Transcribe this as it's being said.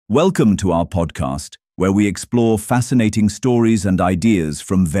Welcome to our podcast, where we explore fascinating stories and ideas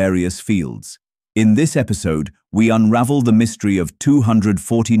from various fields. In this episode, we unravel the mystery of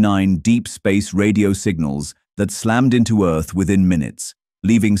 249 deep space radio signals that slammed into Earth within minutes,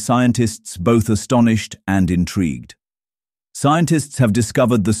 leaving scientists both astonished and intrigued. Scientists have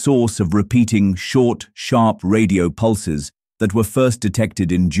discovered the source of repeating short, sharp radio pulses that were first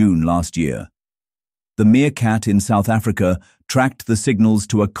detected in June last year. The meerkat in South Africa tracked the signals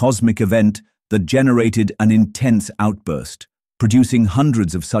to a cosmic event that generated an intense outburst, producing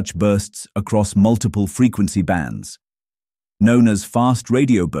hundreds of such bursts across multiple frequency bands. Known as fast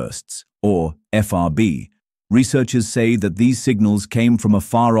radio bursts, or FRB, researchers say that these signals came from a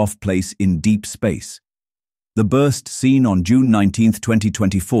far-off place in deep space. The burst seen on June 19,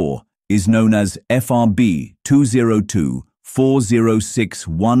 2024, is known as FRB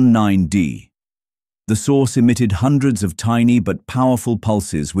 202-40619D. The source emitted hundreds of tiny but powerful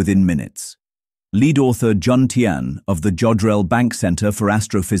pulses within minutes. Lead author John Tian of the Jodrell Bank Centre for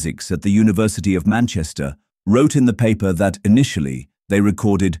Astrophysics at the University of Manchester wrote in the paper that initially they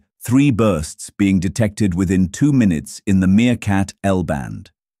recorded 3 bursts being detected within 2 minutes in the meerkat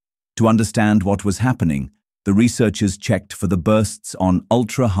L-band. To understand what was happening, the researchers checked for the bursts on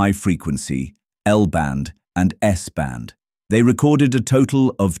ultra-high frequency, L-band, and S-band. They recorded a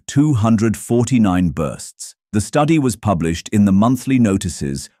total of 249 bursts. The study was published in the monthly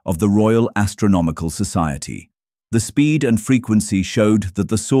notices of the Royal Astronomical Society. The speed and frequency showed that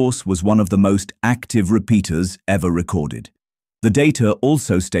the source was one of the most active repeaters ever recorded. The data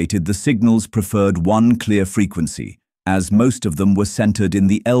also stated the signals preferred one clear frequency, as most of them were centered in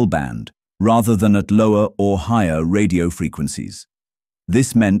the L-band, rather than at lower or higher radio frequencies.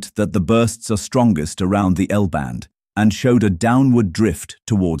 This meant that the bursts are strongest around the L-band, and showed a downward drift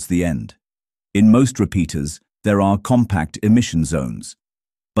towards the end. In most repeaters, there are compact emission zones,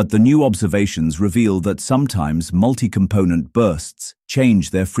 but the new observations reveal that sometimes multi-component bursts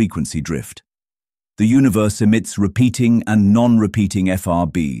change their frequency drift. The universe emits repeating and non-repeating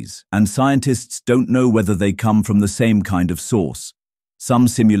FRBs, and scientists don't know whether they come from the same kind of source. Some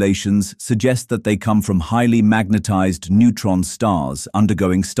simulations suggest that they come from highly magnetized neutron stars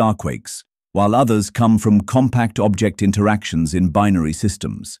undergoing starquakes, while others come from compact object interactions in binary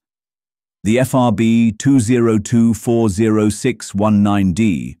systems. The FRB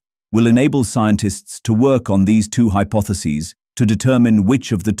 202-40619D will enable scientists to work on these 2 hypotheses to determine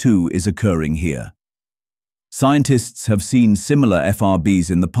which of the 2 is occurring here. Scientists have seen similar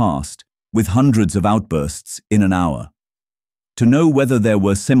FRBs in the past, with hundreds of outbursts in an hour. To know whether there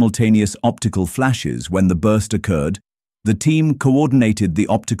were simultaneous optical flashes when the burst occurred, the team coordinated the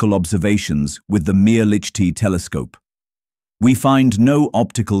optical observations with the Meyer-Lichty telescope. We find no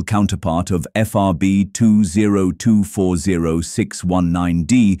optical counterpart of FRB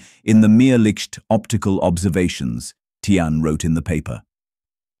 202-40619D in the Meyer-Lichty optical observations, Tian wrote in the paper.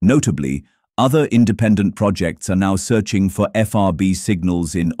 Notably, other independent projects are now searching for FRB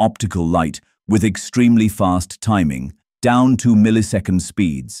signals in optical light with extremely fast timing, down to millisecond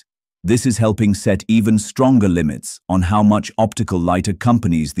speeds. This is helping set even stronger limits on how much optical light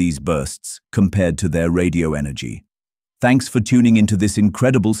accompanies these bursts compared to their radio energy. Thanks for tuning into this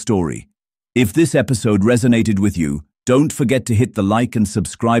incredible story. If this episode resonated with you, don't forget to hit the like and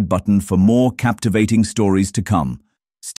subscribe button for more captivating stories to come.